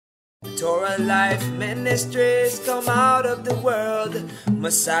Torah Life Ministries come out of the world.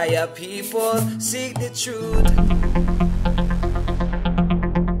 Messiah people seek the truth.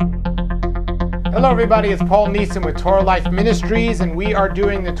 Hello everybody, it's Paul Neeson with Torah Life Ministries, and we are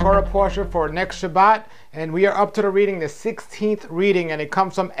doing the Torah portion for next Shabbat, and we are up to the 16th reading, and it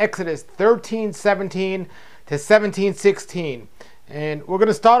comes from Exodus 13:17 to 17:16. And we're going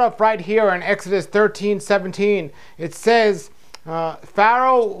to start off right here in Exodus 13:17. It says,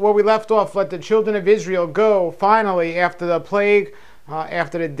 Pharaoh, where we left off, let the children of Israel go. Finally, after the plague,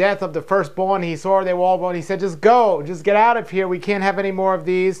 after the death of the firstborn, he saw they were all born. He said, just go, just get out of here. We can't have any more of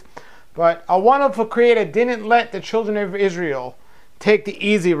these. But a wonderful Creator didn't let the children of Israel take the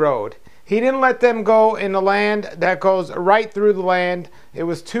easy road. He didn't let them go in the land that goes right through the land. It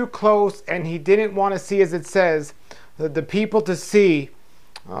was too close, and he didn't want to see, as it says, the people to see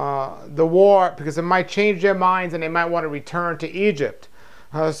the war, because it might change their minds and they might want to return to Egypt.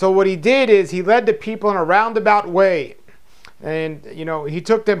 So what he did is he led the people in a roundabout way, and he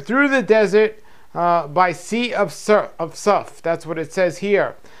took them through the desert by sea of Suf. That's what it says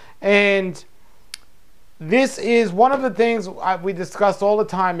here. And this is one of the things we discuss all the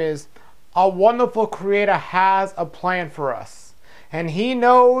time, is a wonderful Creator has a plan for us, and he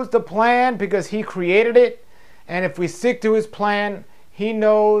knows the plan because he created it. And if we stick to his plan, he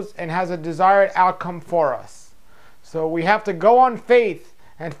knows and has a desired outcome for us. So we have to go on faith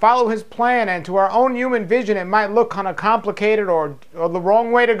and follow his plan. And to our own human vision, it might look kind of complicated or the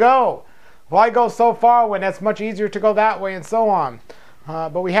wrong way to go. Why go so far when that's much easier to go that way, and so on?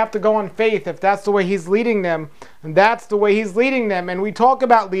 But we have to go on faith. If that's the way he's leading them, and that's the way he's leading them. And we talk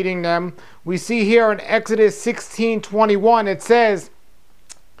about leading them. We see here in Exodus 16:21, it says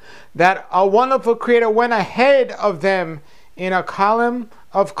that a wonderful Creator went ahead of them in a column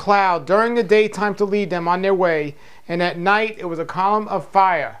of cloud during the daytime to lead them on their way, and at night it was a column of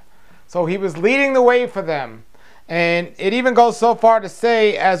fire. So he was leading the way for them. And it even goes so far to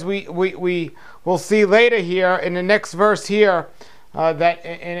say, as we will see later here in the next verse here, that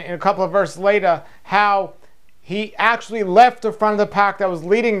in a couple of verses later, how he actually left the front of the pack that was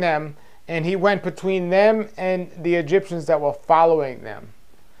leading them, and he went between them and the Egyptians that were following them.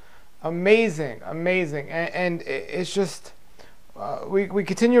 Amazing, amazing. And it's just, we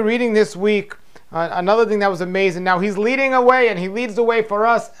continue reading this week. Another thing that was amazing. Now he's leading away, and he leads the way for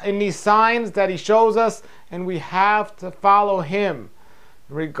us in these signs that he shows us, and we have to follow him.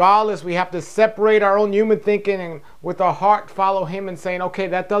 Regardless, we have to separate our own human thinking and with our heart follow him and saying, okay,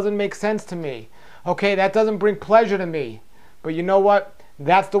 that doesn't make sense to me. Okay, that doesn't bring pleasure to me. But you know what?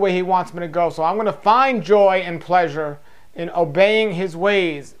 That's the way he wants me to go. So I'm going to find joy and pleasure in obeying his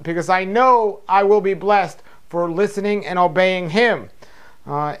ways, because I know I will be blessed for listening and obeying him.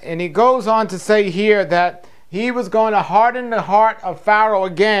 And he goes on to say here that he was going to harden the heart of Pharaoh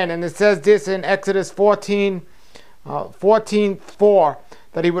again. And it says this in Exodus 14:4,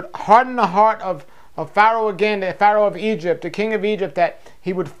 that he would harden the heart of Pharaoh again, the Pharaoh of Egypt, the king of Egypt, that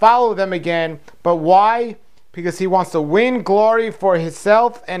he would follow them again. But why? Because he wants to win glory for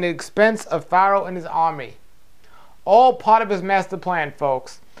himself and the expense of Pharaoh and his army. All part of his master plan,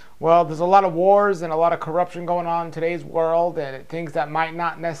 folks. Well, there's a lot of wars and a lot of corruption going on in today's world, and things that might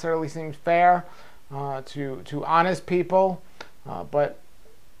not necessarily seem fair to honest people. But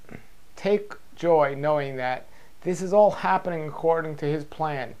take joy knowing that this is all happening according to his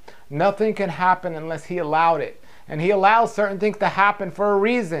plan. Nothing can happen unless he allowed it. And he allows certain things to happen for a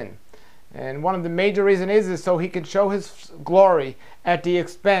reason. And one of the major reasons is so he can show his glory at the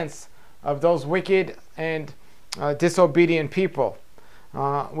expense of those wicked and disobedient people.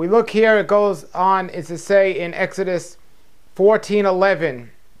 We look here, it goes on, it's to say in Exodus 14:11,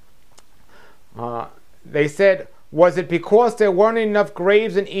 they said, was it because there weren't enough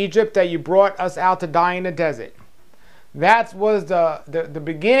graves in Egypt that you brought us out to die in the desert? That was the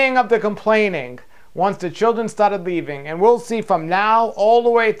beginning of the complaining once the children started leaving. And we'll see from now all the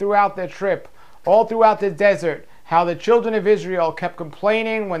way throughout their trip, all throughout the desert, how the children of Israel kept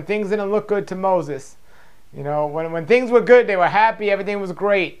complaining when things didn't look good to Moses. When things were good, they were happy, everything was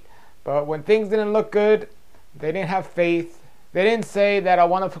great. But when things didn't look good, they didn't have faith. They didn't say that our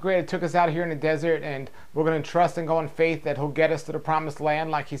wonderful Creator took us out here in the desert and we're going to trust and go in faith that he'll get us to the promised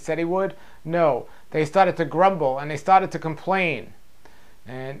land like he said he would. No, they started to grumble and they started to complain.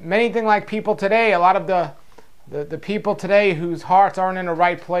 And many things like people today, a lot of the people today whose hearts aren't in the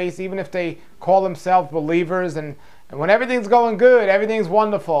right place, even if they call themselves believers, and when everything's going good, everything's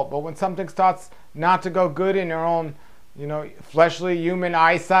wonderful. But when something starts not to go good in their own, fleshly human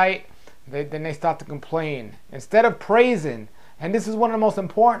eyesight, then they start to complain instead of praising. And this is one of the most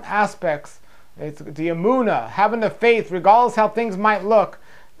important aspects. It's the emunah, having the faith, regardless how things might look,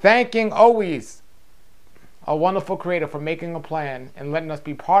 thanking always a wonderful Creator for making a plan and letting us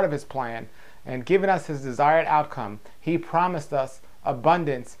be part of His plan and giving us His desired outcome. He promised us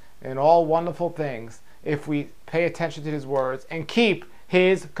abundance in all wonderful things if we pay attention to His words and keep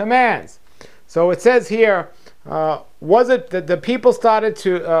His commands. So it says here, was it that the people started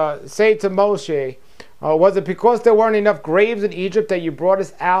to say to Moshe, was it because there weren't enough graves in Egypt that you brought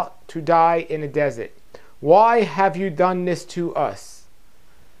us out to die in a desert? Why have you done this to us?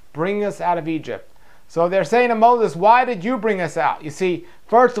 Bring us out of Egypt. So they're saying to Moses, why did you bring us out? You see,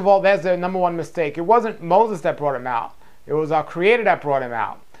 first of all, there's their number one mistake. It wasn't Moses that brought him out. It was our Creator that brought him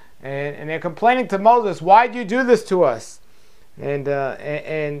out. And they're complaining to Moses, why did you do this to us? And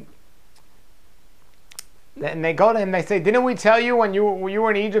they go to him and they say, didn't we tell you when you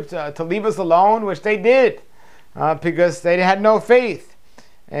were in Egypt to leave us alone? Which they did, because they had no faith.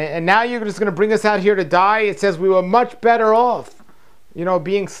 And now you're just going to bring us out here to die? It says we were much better off,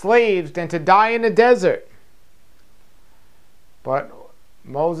 being slaves than to die in the desert. But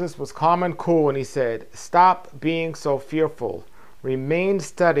Moses was calm and cool and he said, stop being so fearful. Remain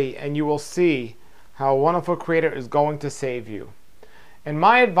steady and you will see how a wonderful Creator is going to save you. And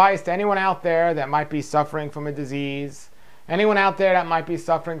my advice to anyone out there that might be suffering from a disease, anyone out there that might be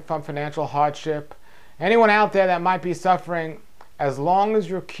suffering from financial hardship, anyone out there that might be suffering, as long as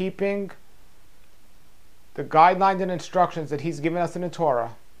you're keeping the guidelines and instructions that He's given us in the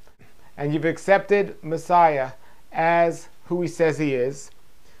Torah, and you've accepted Messiah as who He says He is,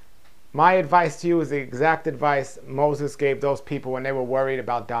 my advice to you is the exact advice Moses gave those people when they were worried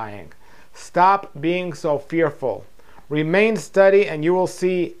about dying. Stop being so fearful. Remain steady and you will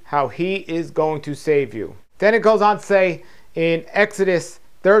see how He is going to save you. Then it goes on to say in Exodus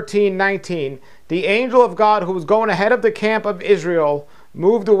 13:19, the angel of God who was going ahead of the camp of Israel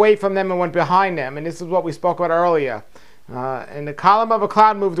moved away from them and went behind them. And this is what we spoke about earlier. And the column of a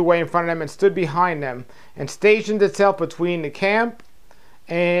cloud moved away in front of them and stood behind them and stationed itself between the camp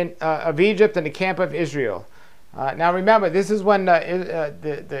of Egypt and the camp of Israel. Now remember, this is when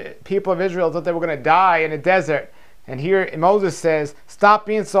the people of Israel thought they were going to die in the desert. And here Moses says, stop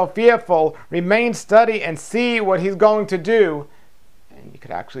being so fearful, remain steady and see what He's going to do. And you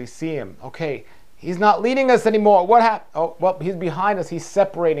could actually see Him. Okay, He's not leading us anymore. What happened? Oh, well, He's behind us. He's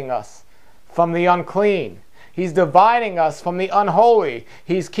separating us from the unclean. He's dividing us from the unholy.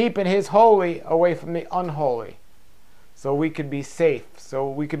 He's keeping His holy away from the unholy. So we could be safe, so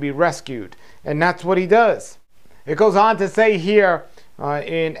we could be rescued. And that's what He does. It goes on to say here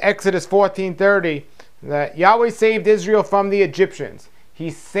in Exodus 14:30 that Yahweh saved Israel from the Egyptians. He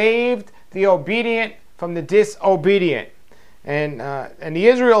saved the obedient from the disobedient. And the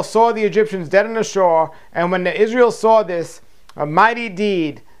Israel saw the Egyptians dead on the shore. And when the Israel saw this, a mighty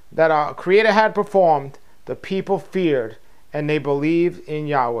deed that our Creator had performed, the people feared and they believed in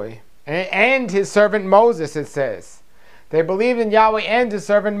Yahweh. And His servant Moses, it says. They believed in Yahweh and His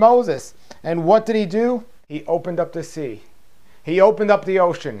servant Moses. And what did He do? He opened up the sea. He opened up the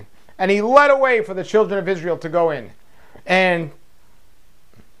ocean. And He led a way for the children of Israel to go in. And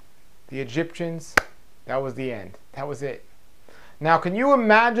the Egyptians, that was the end. That was it. Now, can you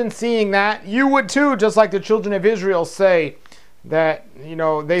imagine seeing that? You would too, just like the children of Israel say that,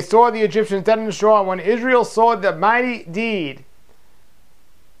 they saw the Egyptians dead on the shore. And when Israel saw the mighty deed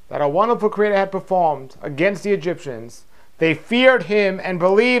that a wonderful Creator had performed against the Egyptians, they feared Him and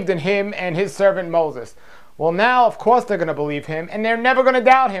believed in Him and His servant Moses. Well, now, of course, they're going to believe Him, and they're never going to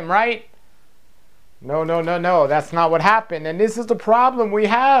doubt Him, right? No. That's not what happened. And this is the problem we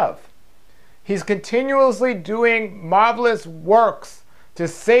have. He's continuously doing marvelous works to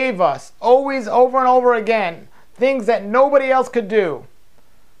save us, always over and over again, things that nobody else could do.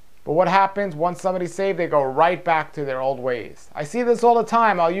 But what happens once somebody's saved? They go right back to their old ways. I see this all the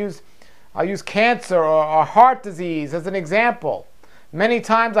time. I'll use cancer or heart disease as an example. Many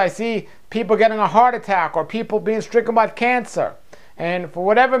times I see people getting a heart attack or people being stricken by cancer. And for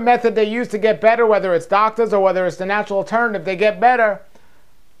whatever method they use to get better, whether it's doctors or whether it's the natural alternative, they get better.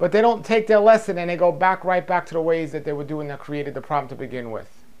 But they don't take their lesson and they go right back to the ways that they were doing that created the problem to begin with.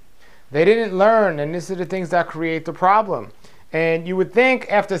 They didn't learn, and this is the things that create the problem. And you would think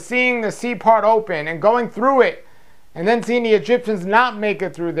after seeing the sea part open and going through it, and then seeing the Egyptians not make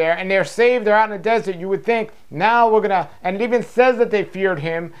it through there, and they're saved, they're out in the desert, you would think, now we're going to, and it even says that they feared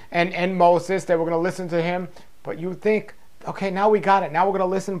Him and Moses, they were going to listen to Him, but you would think, okay, now we got it, now we're going to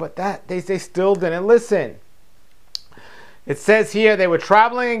listen, but they still didn't listen. It says here, they were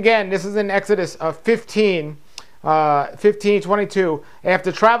traveling again, this is in Exodus 15:22,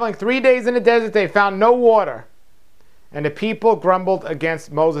 after traveling 3 days in the desert, they found no water, and the people grumbled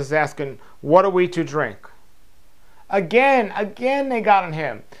against Moses, asking, what are we to drink? Again, they got on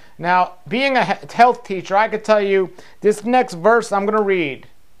him. Now, being a health teacher, I could tell you this next verse I'm going to read,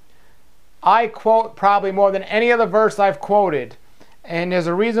 I quote probably more than any other verse I've quoted. And there's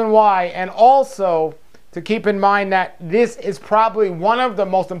a reason why. And also to keep in mind that this is probably one of the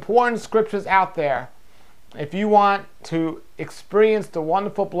most important scriptures out there if you want to experience the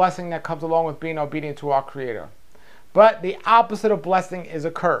wonderful blessing that comes along with being obedient to our Creator. But the opposite of blessing is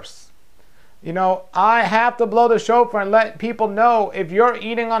a curse. You know, I have to blow the shofar and let people know if you're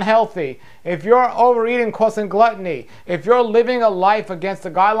eating unhealthy, if you're overeating causing gluttony, if you're living a life against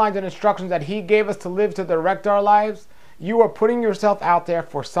the guidelines and instructions that He gave us to live to direct our lives, you are putting yourself out there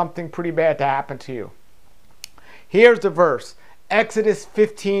for something pretty bad to happen to you. Here's the verse, Exodus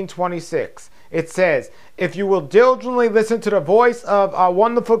 15:26. It says, if you will diligently listen to the voice of our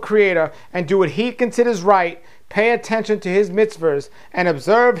wonderful Creator and do what He considers right, pay attention to His mitzvahs, and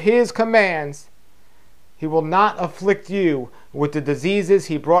observe His commands, He will not afflict you with the diseases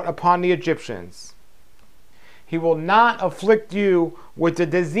He brought upon the Egyptians. He will not afflict you with the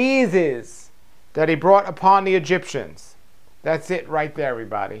diseases that He brought upon the Egyptians. That's it right there,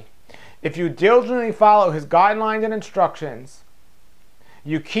 everybody. If you diligently follow His guidelines and instructions,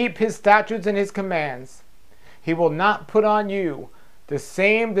 you keep His statutes and His commands, He will not put on you the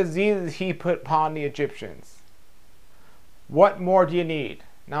same diseases He put upon the Egyptians. What more do you need?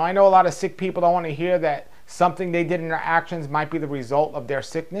 Now, I know a lot of sick people don't want to hear that something they did in their actions might be the result of their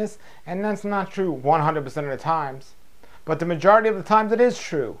sickness, and that's not true 100% of the times. But the majority of the times it is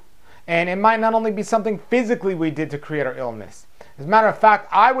true. And it might not only be something physically we did to create our illness. As a matter of fact,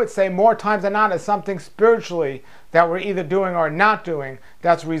 I would say more times than not it's something spiritually that we're either doing or not doing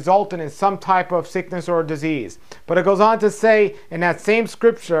that's resulting in some type of sickness or disease. But it goes on to say in that same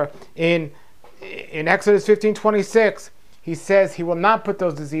scripture in Exodus 15:26, He says He will not put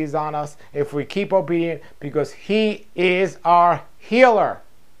those diseases on us if we keep obedient because He is our healer.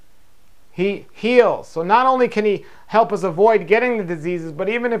 He heals. So not only can He help us avoid getting the diseases, but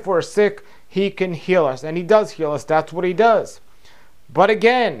even if we're sick, He can heal us. And He does heal us. That's what He does. But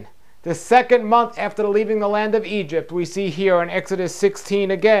again, the second month after leaving the land of Egypt, we see here in Exodus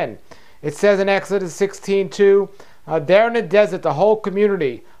 16 again. It says in Exodus 16:2, there in the desert, the whole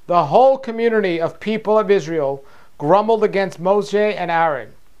community of people of Israel grumbled against Moshe and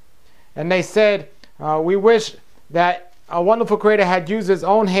Aaron. And they said, we wish that our wonderful Creator had used His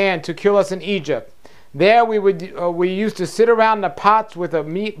own hand to kill us in Egypt. There we used to sit around the pots with the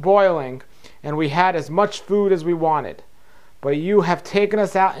meat boiling, and we had as much food as we wanted. But you have taken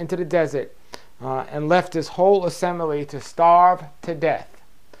us out into the desert and left this whole assembly to starve to death.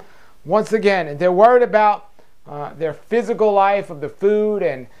 Once again, they're worried about their physical life of the food,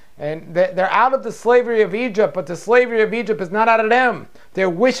 and they're out of the slavery of Egypt, but the slavery of Egypt is not out of them. They're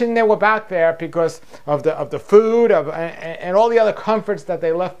wishing they were back there because of the food and all the other comforts that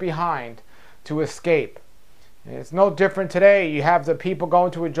they left behind to escape. And it's no different today. You have the people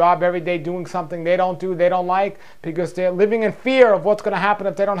going to a job every day doing something they don't like because they're living in fear of what's going to happen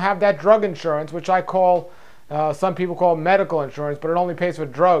if they don't have that drug insurance, which I call, some people call medical insurance, but it only pays for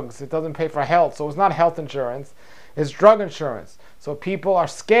drugs. It doesn't pay for health, so it's not health insurance. It's drug insurance. So people are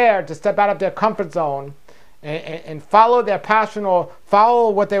scared to step out of their comfort zone and follow their passion or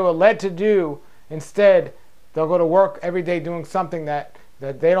follow what they were led to do. Instead, they'll go to work every day doing something that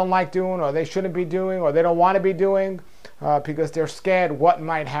they don't like doing, or they shouldn't be doing, or they don't want to be doing because they're scared what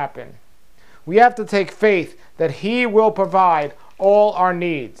might happen. We have to take faith that He will provide all our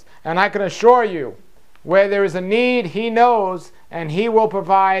needs. And I can assure you, where there is a need, He knows, and He will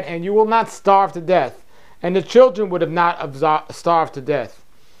provide, and you will not starve to death. And the children would have not starved to death.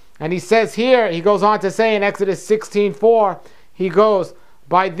 And He says here, He goes on to say in Exodus 16:4, He goes,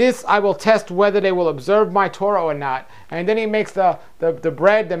 by this I will test whether they will observe my Torah or not. And then He makes the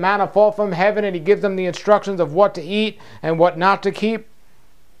bread, the manna fall from heaven, and He gives them the instructions of what to eat and what not to keep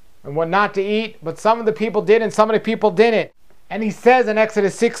and what not to eat. But some of the people did and some of the people didn't. And He says in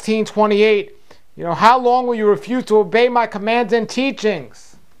Exodus 16:28, how long will you refuse to obey my commands and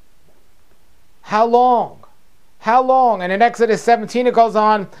teachings? How long? How long? And in Exodus 17 it goes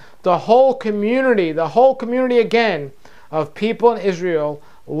on, the whole community again of people in Israel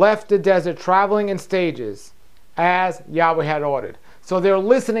left the desert traveling in stages as Yahweh had ordered. So they're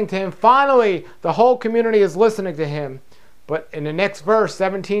listening to Him. Finally, the whole community is listening to Him. But in the next verse,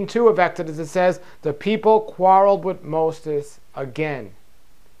 17:2 of Exodus, it says, the people quarreled with Moses again,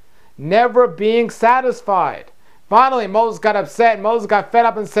 never being satisfied. Finally, Moses got upset. Moses got fed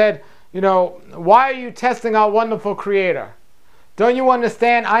up and said, why are you testing our wonderful Creator? Don't you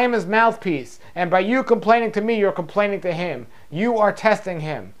understand? I am His mouthpiece. And by you complaining to me, you're complaining to Him. You are testing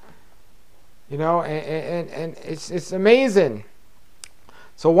Him. You know, and it's amazing.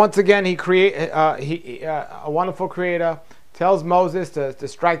 So once again, a wonderful creator tells Moses to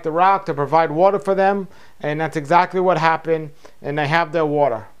strike the rock to provide water for them, and that's exactly what happened, and they have their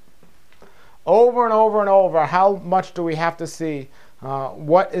water. Over and over and over, how much do we have to see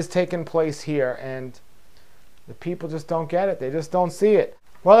what is taking place here? And the people just don't get it. They just don't see it.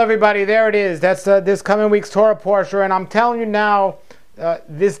 Well, everybody, there it is. That's this coming week's Torah portion, and I'm telling you now,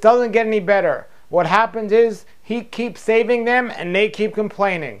 this doesn't get any better. What happens is he keeps saving them and they keep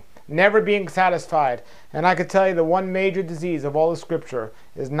complaining, never being satisfied. And I could tell you the one major disease of all the scripture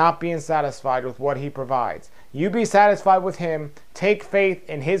is not being satisfied with what he provides. You be satisfied with him, take faith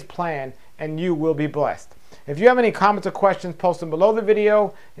in his plan, and you will be blessed. If you have any comments or questions, post them below the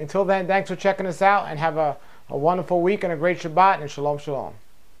video. Until then, thanks for checking us out, and have a wonderful week and a great Shabbat, and shalom, shalom.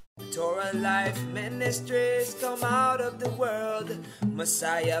 Torah life ministries come out of the world.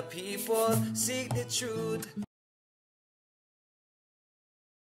 Messiah people seek the truth.